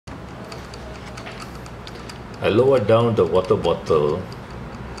I lowered down the water bottle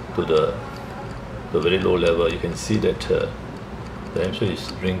to the very low level. You can see that the hamster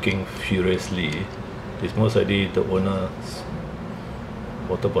is drinking furiously. It's most likely the owner's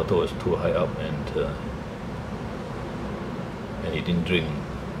water bottle was too high up and he didn't drink.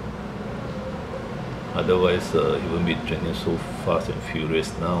 Otherwise, he wouldn't be drinking so fast and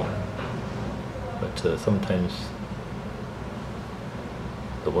furious now. But sometimes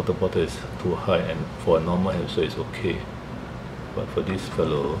the water bottle is too high, and for a normal hamster it's okay. But for this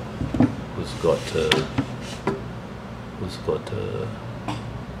fellow who's got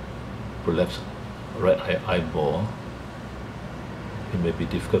prolapsed right eyeball, it may be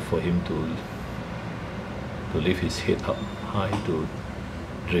difficult for him to lift his head up high to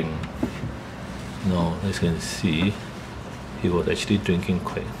drink. Now, as you can see, he was actually drinking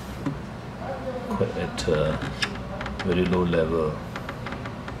quite at a very low level.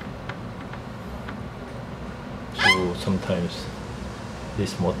 So sometimes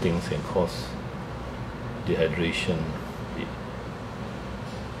these small things can cause dehydration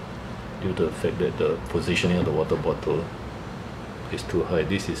due to the fact that the positioning of the water bottle is too high.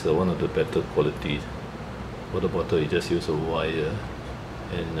 This is one of the better quality water bottle. You just use a wire,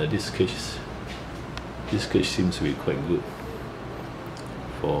 and this cage seems to be quite good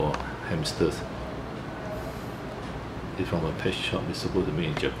for hamsters. It's from a pet shop. It's supposed to be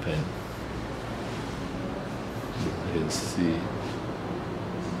in Japan. You can see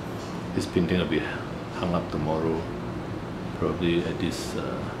this painting will be hung up tomorrow, probably at this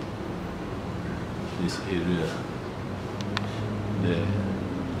area there.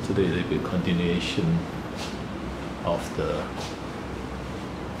 Today there will be a continuation of the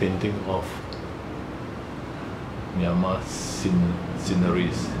painting of Myanmar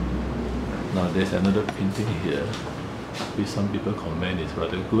sceneries. Now there's another painting here which some people comment is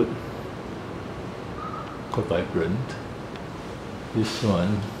rather good, quite vibrant. This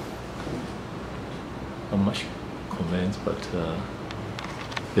one, not much comments, but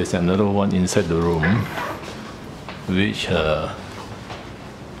there's another one inside the room which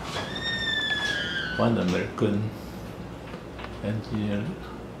one American engineer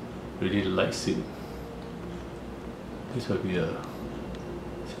really likes it. This will be a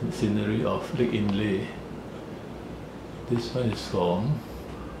scenery of Lake Inle. This one is from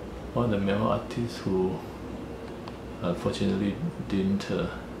one of the Myanmar artists who unfortunately didn't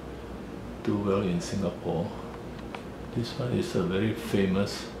do well in Singapore. This one is a very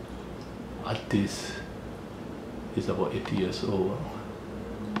famous artist. He's about 80 years old.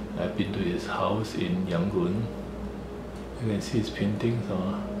 I've been to his house in Yangon. You can see his paintings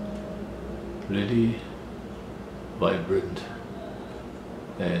are really vibrant,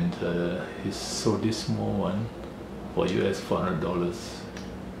 and he sold this small one for US $400.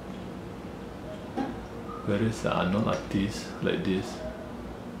 Whereas the unknown artist like this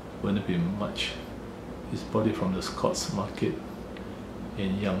wouldn't be much. He's bought it from the Scots market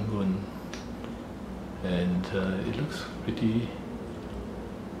in Yangon, and it looks pretty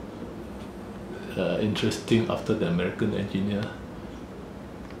interesting after the American engineer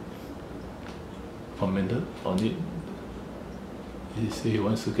commented on it. He said he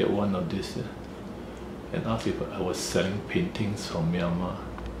wants to get one of these and asked if I was selling paintings from Myanmar.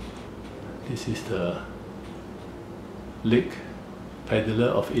 This is the lake, paddler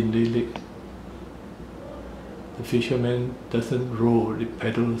of Inle Lake. The fisherman doesn't row, he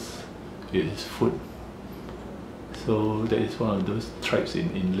paddles with his foot. So that is one of those tribes in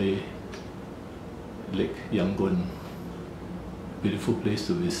Inle Lake, Yangon. Beautiful place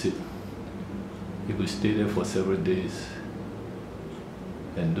to visit. You could stay there for several days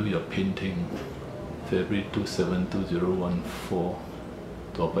and do your painting. February 27, 2014,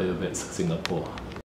 Toa Payoh Vets, Singapore.